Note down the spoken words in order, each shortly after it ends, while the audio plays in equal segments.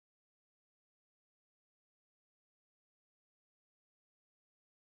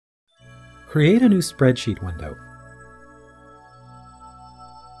Create a new spreadsheet window.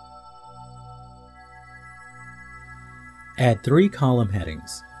 Add 3 column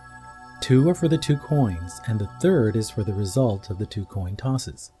headings. 2 are for the 2 coins, and the third is for the result of the 2 coin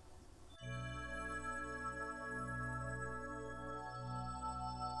tosses.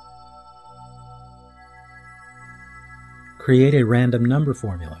 Create a random number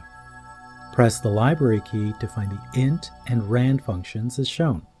formula. Press the library key to find the int and rand functions as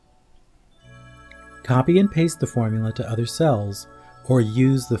shown. Copy and paste the formula to other cells or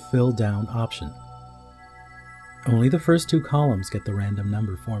use the fill down option. Only the first 2 columns get the random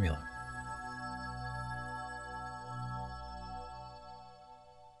number formula.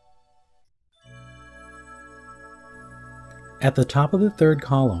 At the top of the 3rd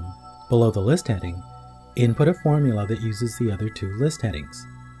column, below the list heading, input a formula that uses the other 2 list headings.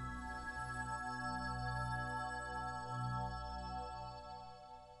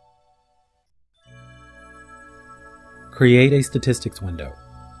 Create a statistics window.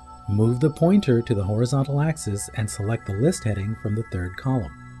 Move the pointer to the horizontal axis and select the list heading from the 3rd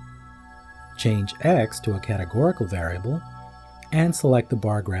column. Change X to a categorical variable and select the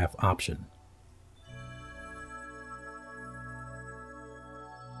bar graph option.